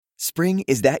Spring,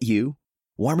 is that you?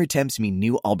 Warmer temps mean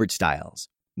new Allbirds styles.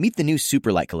 Meet the new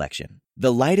Superlight collection,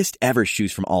 the lightest ever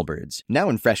shoes from Allbirds, now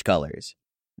in fresh colors.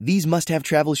 These must-have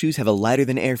travel shoes have a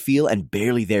lighter-than-air feel and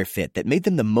barely there fit that made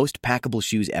them the most packable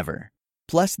shoes ever.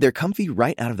 Plus, they're comfy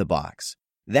right out of the box.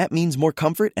 That means more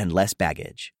comfort and less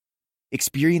baggage.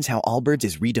 Experience how Allbirds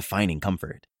is redefining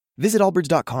comfort. Visit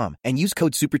allbirds.com and use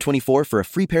code SUPER24 for a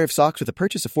free pair of socks with a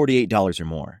purchase of $48 or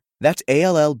more. That's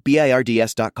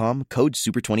ALLBIRDS.com, code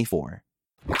SUPER24.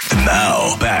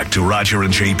 Now, back to Roger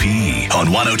and JP on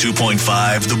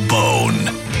 102.5 The Bone.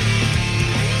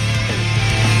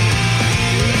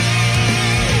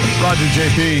 Roger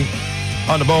JP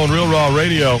on The Bone, Real Raw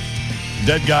Radio.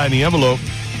 Dead guy in the envelope.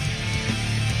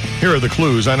 Here are the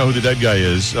clues. I know who the dead guy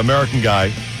is. American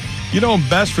guy. You know him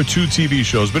best for 2 TV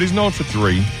shows, but he's known for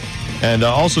 3. And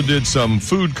also did some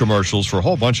food commercials for a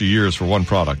whole bunch of years for one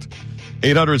product.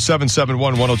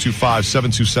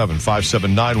 800-771-1025,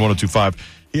 727-579-1025.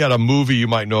 He had a movie you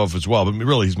might know of as well, but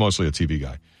really he's mostly a TV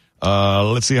guy.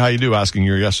 Let's see how you do asking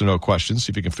your yes or no questions, see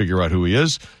if you can figure out who he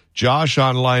is. Josh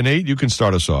on line 8, you can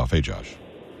start us off. Hey, Josh.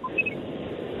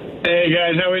 Hey,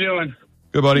 guys, how we doing?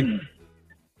 Good, buddy.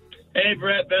 Hey,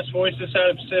 Brett, best voice this side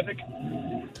of Pacific.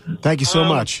 Thank you so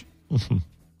much.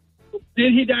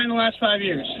 Did he die in the last 5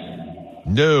 years?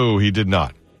 No, he did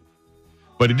not.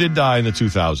 But he did die in the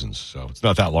 2000s, so it's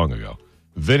not that long ago.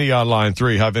 Vinny on line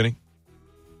 3. Hi, Vinny.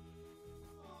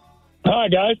 Hi,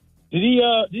 guys. Did he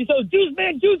sell Juice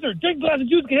Man Juicer? Drink a glass of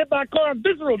juice, get hit by a car on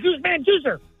Visceral. Juice Man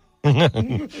Juicer.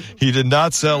 He did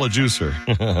not sell a juicer.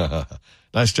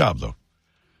 Nice job, though.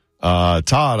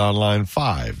 Todd on line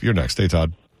 5. You're next. Hey,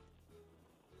 Todd.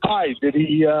 Hi. Did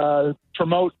he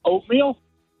promote oatmeal?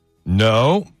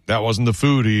 No, that wasn't the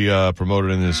food he promoted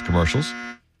in his commercials.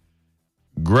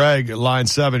 Greg, line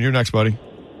 7. You're next, buddy.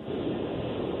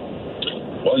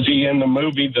 Was he in the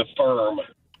movie The Firm?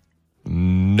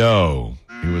 No,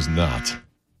 he was not.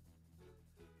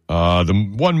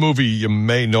 The one movie you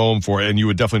may know him for, and you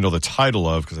would definitely know the title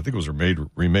of, because I think it was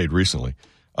remade recently,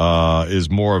 is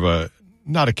more of a,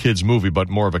 not a kid's movie, but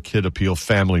more of a kid appeal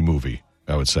family movie,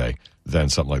 I would say, than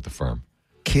something like The Firm.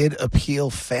 Kid appeal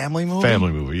family movie?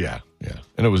 Family movie, yeah.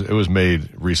 And it was made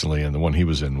recently, and the one he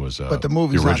was in was but the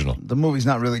movie's original. The movie's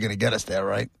not really going to get us there,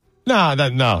 right? No,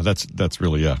 that's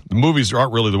really, yeah. The movies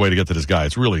aren't really the way to get to this guy.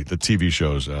 It's really the TV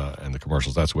shows and the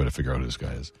commercials. That's the way to figure out who this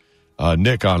guy is.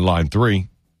 Nick on line 3.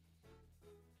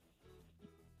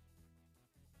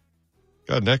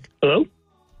 Go ahead, Nick. Hello?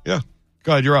 Yeah.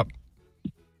 Go ahead, you're up.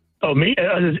 Oh, me?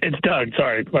 It's Doug.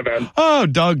 Sorry, my bad. Oh,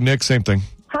 Doug, Nick, same thing.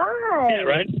 Yeah,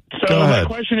 right. So Go ahead. my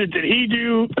question is, did he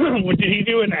do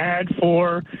an ad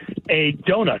for a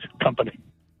donut company?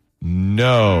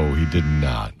 No, he did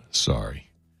not. Sorry.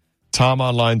 Tom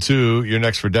on line 2. You're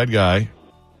next for dead guy.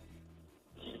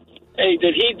 Hey,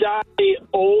 did he die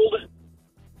old?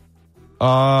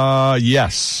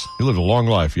 Yes. He lived a long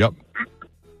life. Yep.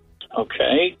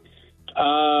 Okay.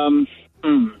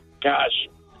 Gosh.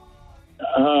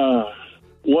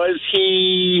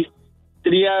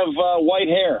 Did he have white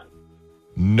hair?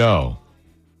 No,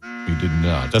 he did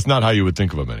not. That's not how you would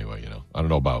think of him anyway, you know. I don't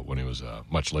know about when he was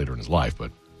much later in his life,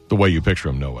 but the way you picture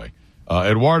him, no way.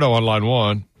 Eduardo on line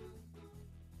 1.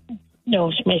 No,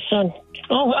 it's my son.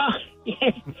 Oh,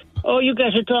 you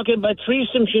guys are talking about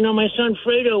threesomes. You know, my son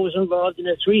Fredo was involved in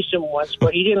a threesome once,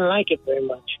 but he didn't like it very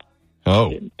much.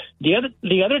 Oh. The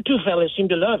other 2 fellas seem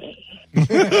to love it.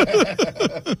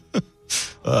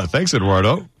 Thanks,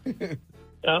 Eduardo.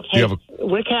 Hey,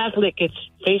 we're Catholic. It's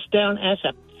face down, ass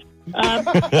up.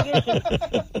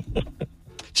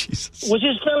 Jesus. Was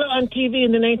this fella on TV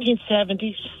in the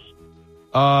 1970s?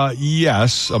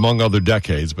 Yes, among other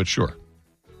decades, but sure.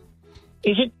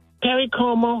 Is it Perry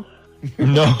Como?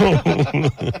 No,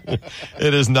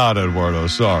 it is not, Eduardo.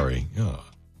 Sorry.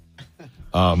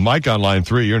 Mike on line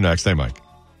 3. You're next. Hey, Mike.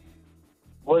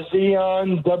 Was he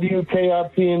on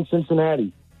WKRP in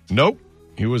Cincinnati? Nope,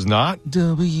 he was not.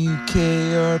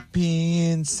 WKRP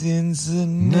in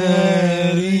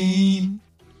Cincinnati.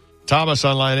 Thomas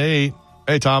on line 8.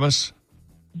 Hey, Thomas.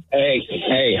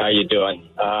 Hey, how you doing?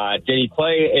 Did he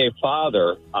play a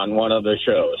father on one of the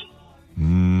shows?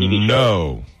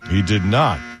 No, he did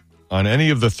not. On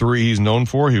any of the 3 he's known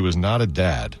for, he was not a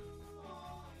dad.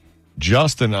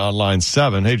 Justin on line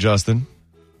 7. Hey, Justin.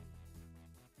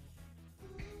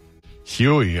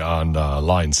 Huey on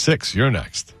line 6. You're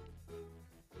next.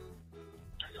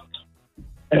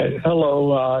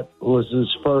 Hello. Was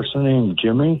his first name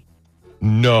Jimmy?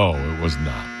 No, it was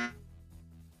not.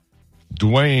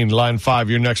 Dwayne, line 5.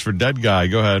 You're next for dead guy.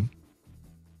 Go ahead.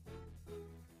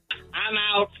 I'm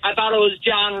out. I thought it was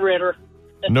John Ritter.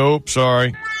 Nope,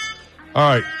 sorry. All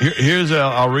right, here's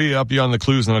I'll re-up you on the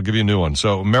clues, and I'll give you a new one.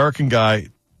 So, American guy,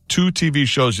 2 TV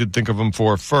shows you'd think of him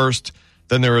for first.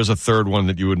 Then there is a third one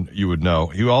that you would know.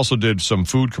 He also did some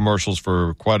food commercials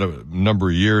for quite a number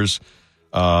of years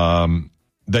that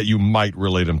you might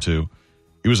relate him to.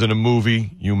 He was in a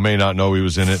movie. You may not know he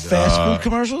was in it. Fast food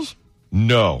commercials?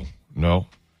 No.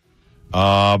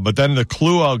 But then the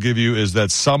clue I'll give you is that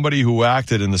somebody who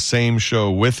acted in the same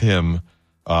show with him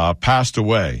passed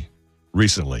away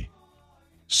recently.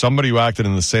 Somebody who acted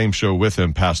in the same show with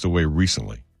him passed away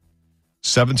recently.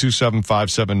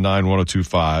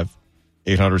 727-579-1025.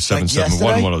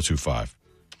 800-771-1025.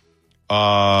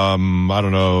 I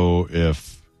don't know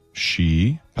if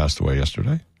she passed away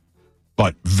yesterday,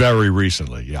 but very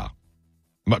recently, yeah.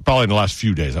 Probably in the last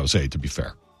few days, I would say, to be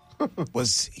fair.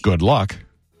 Was he? Good luck.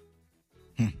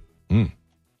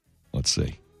 Let's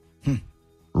see.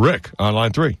 Rick, on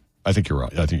line 3. I think you're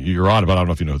right. I think you're on it, but I don't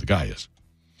know if you know who the guy is.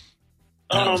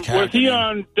 Was he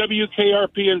on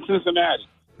WKRP in Cincinnati?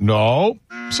 No.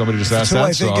 Somebody just asked So that.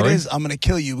 I think Sorry. it is. I'm going to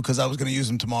kill you because I was going to use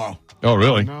him tomorrow. Oh,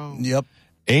 really? Yep.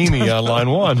 Amy on line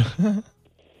 1.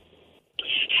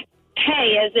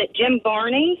 Hey, is it Jim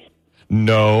Varney?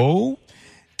 No.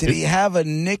 Did he have a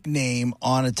nickname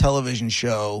on a television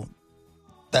show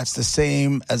that's the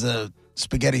same as a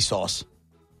spaghetti sauce?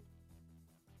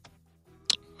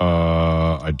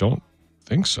 I don't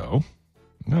think so.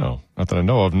 No. Not that I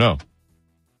know of, no.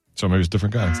 So maybe it's a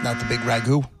different guy. It's not the big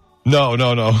ragu? No.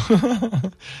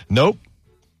 Nope.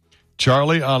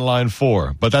 Charlie on line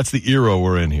 4. But that's the era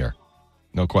we're in here.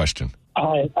 No question.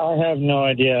 I have no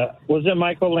idea. Was it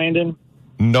Michael Landon?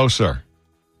 No, sir.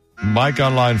 Mike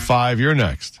on line 5. You're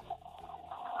next.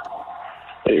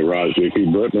 Hey, Raj,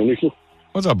 JP, Brett, Monisha.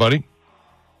 What's up, buddy?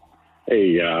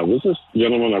 Hey, was this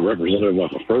gentleman a representative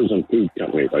of a frozen food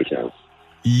company by chance?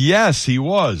 Yes, he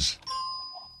was.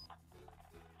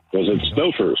 Was it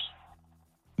Stouffer's?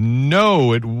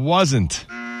 No, it wasn't.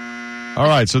 All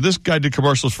right, so this guy did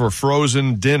commercials for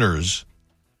frozen dinners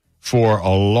for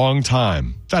a long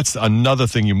time. That's another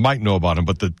thing you might know about him,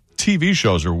 but the TV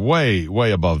shows are way,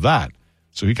 way above that.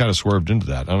 So he kind of swerved into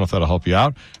that. I don't know if that'll help you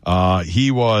out. He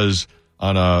was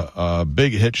on a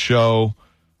big hit show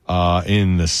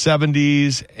in the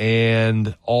 70s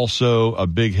and also a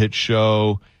big hit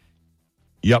show,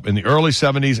 in the early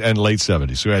 70s and late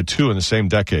 70s. So he had 2 in the same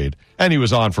decade. And he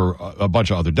was on for a bunch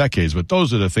of other decades, but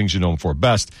those are the things you know him for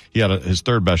best. He had his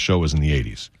third best show was in the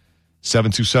 80s.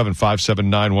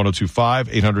 727-579-1025,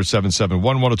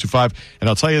 800-771-1025. And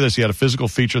I'll tell you this, he had a physical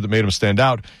feature that made him stand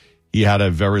out. He had a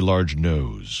very large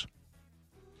nose.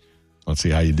 Let's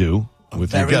see how you do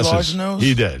with your guesses. Large nose?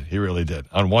 He did. He really did.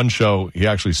 On one show, he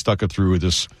actually stuck it through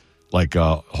this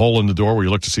hole in the door where you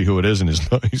look to see who it is, and he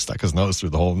stuck his nose through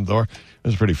the hole in the door. It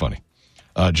was pretty funny.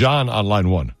 John on line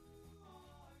 1.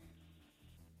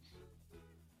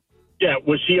 Yeah,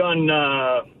 was she on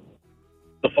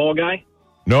The Fall Guy?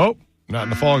 Nope, not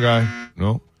in The Fall Guy.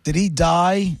 No. Did he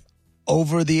die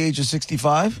over the age of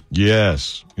 65?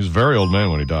 Yes. He was a very old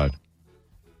man when he died.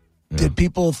 Yeah. Did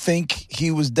people think he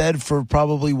was dead for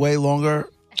probably way longer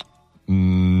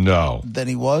No. than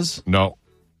he was? No.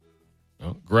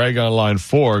 Greg on line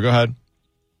 4. Go ahead.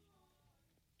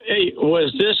 Hey,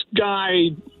 was this guy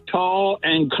tall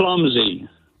and clumsy?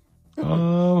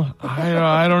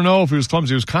 I don't know if he was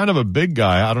clumsy. He was kind of a big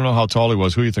guy. I don't know how tall he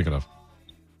was. Who are you thinking of?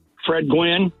 Fred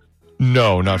Gwynn?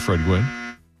 No, not Fred Gwynn.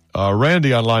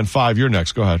 Randy on line 5. You're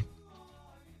next. Go ahead.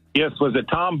 Yes, was it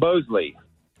Tom Bosley?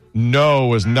 No, it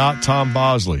was not Tom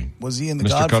Bosley. Was he in The Mr.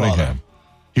 Godfather? Cunningham.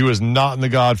 He was not in The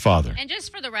Godfather. And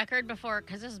just for the record,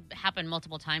 because this has happened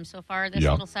multiple times so far, this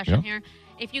Yeah, little session yeah. here,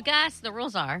 if you guess, the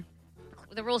rules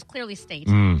clearly state,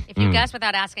 if you guess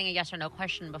without asking a yes or no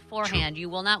question beforehand, you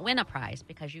will not win a prize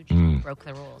because you just broke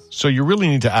the rules. So you really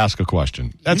need to ask a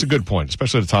question. That's a good point,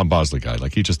 especially the Tom Bosley guy.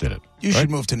 Like, he just did it. You should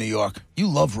move to New York. You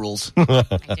love rules. I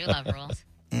do love rules.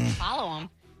 Follow them.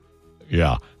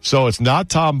 Yeah. So it's not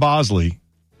Tom Bosley,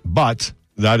 but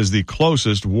that is the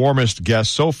closest, warmest guess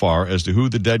so far as to who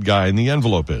the dead guy in the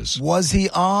envelope is. Was he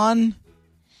on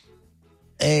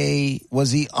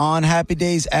Happy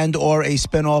Days and or a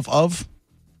spinoff of?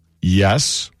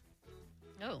 Yes.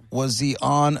 Oh. Was he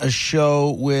on a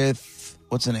show with,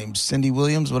 what's her name, Cindy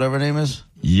Williams, whatever her name is?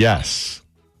 Yes.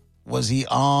 Was he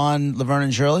on Laverne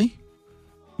and Shirley?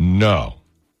 No.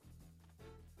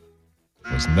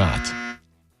 Was not.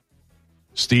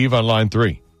 Steve on line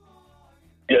 3.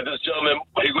 Yeah, this gentleman,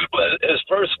 his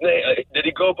first name, did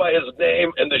he go by his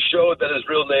name in the show that his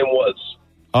real name was?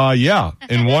 Yeah.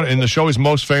 In the show he's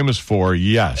most famous for,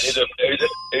 yes. He's a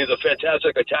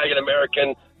fantastic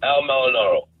Italian-American, Al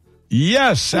Molinaro.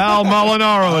 Yes, Al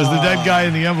Molinaro is the dead guy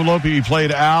in the envelope. He played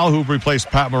Al, who replaced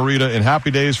Pat Morita in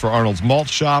Happy Days for Arnold's Malt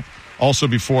Shop. Also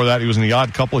before that, he was in The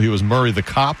Odd Couple. He was Murray the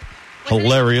Cop.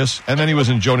 Hilarious. And then he was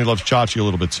in Joni Loves Chachi a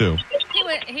little bit, too.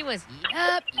 He was,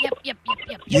 yep.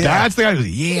 Yeah. That's the guy who was,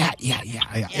 yeah.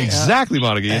 Exactly,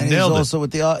 Monica. You and nailed he it. was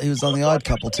also he was on The Odd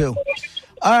Couple, too.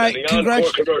 All right, And the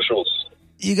Encore commercials.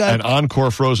 You got And Encore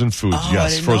Frozen Foods.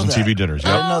 Yes, Frozen TV dinners. I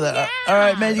didn't know that. All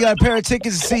right, man, you got a pair of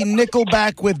tickets to see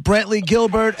Nickelback with Brantley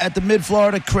Gilbert at the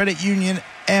Mid-Florida Credit Union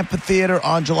Amphitheater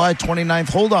on July 29th.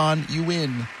 Hold on, you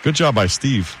win. Good job by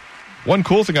Steve. One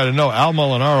cool thing I didn't know, Al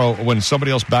Molinaro, when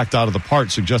somebody else backed out of the part,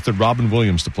 suggested Robin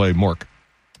Williams to play Mork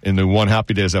in the one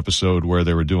Happy Days episode where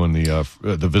they were doing the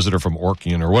visitor from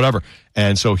Orkian or whatever.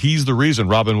 And so he's the reason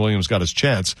Robin Williams got his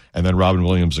chance, and then Robin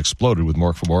Williams exploded with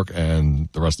Mork from Ork, and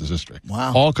the rest is history.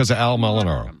 Wow. All because of Al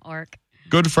Molinaro.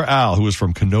 Good for Al, who was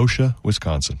from Kenosha,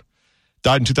 Wisconsin.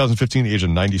 Died in 2015, the age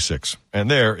of 96. And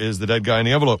there is the dead guy in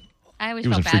the envelope. I always He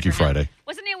was felt in bad Freaky for him. Friday.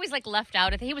 Wasn't he always like left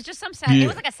out? He was just some sad. Yeah. It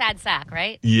was like a sad sack,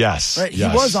 right? Yes. Right,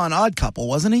 yes. He was on Odd Couple,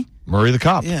 wasn't he? Murray the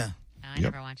Cop. Yeah. I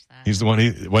never watched that. He's the one.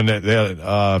 When they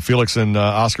had, Felix and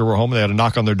Oscar were home, they had a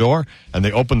knock on their door, and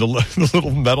they opened the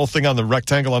little metal thing on the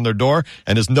rectangle on their door,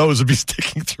 and his nose would be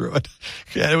sticking through it.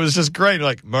 Yeah, it was just great.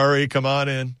 Like, Murray, come on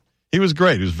in. He was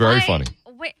great. He was very funny.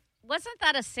 Wait, wasn't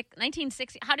that a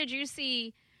 1960? How did you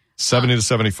see? 70 to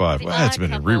 75. The Well, it's Odd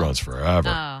been in Couple. reruns forever.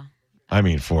 Oh. I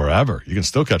mean, forever. You can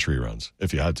still catch reruns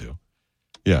if you had to.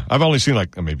 Yeah, I've only seen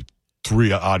like maybe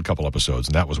 3 Odd Couple episodes,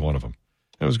 and that was one of them.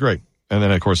 It was great. And then,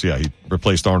 of course, yeah, he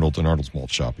replaced Arnold in Arnold's Malt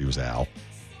Shop. He was Al.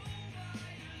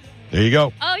 There you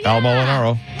go. Oh, yeah. Al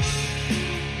Molinaro.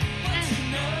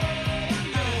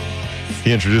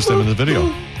 He introduced him in the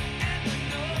video.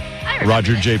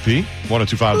 Roger JP,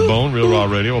 102.5 The Bone, Real Raw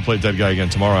Radio. We'll play Dead Guy again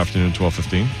tomorrow afternoon,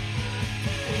 12:15.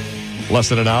 Less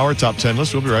than an hour, top 10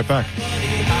 list. We'll be right back.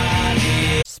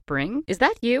 Spring? Is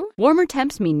that you? Warmer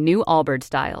temps mean new Allbirds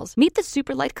styles. Meet the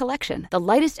Superlight Collection, the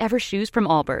lightest ever shoes from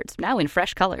Allbirds, now in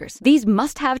fresh colors. These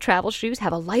must-have travel shoes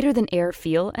have a lighter-than-air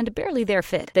feel and a barely-there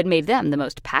fit that made them the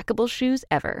most packable shoes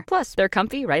ever. Plus, they're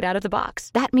comfy right out of the box.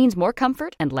 That means more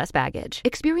comfort and less baggage.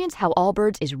 Experience how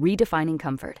Allbirds is redefining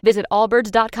comfort. Visit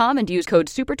allbirds.com and use code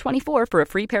SUPER24 for a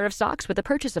free pair of socks with a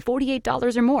purchase of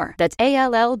 $48 or more. That's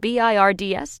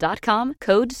ALLBIRDS.com,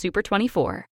 code SUPER24.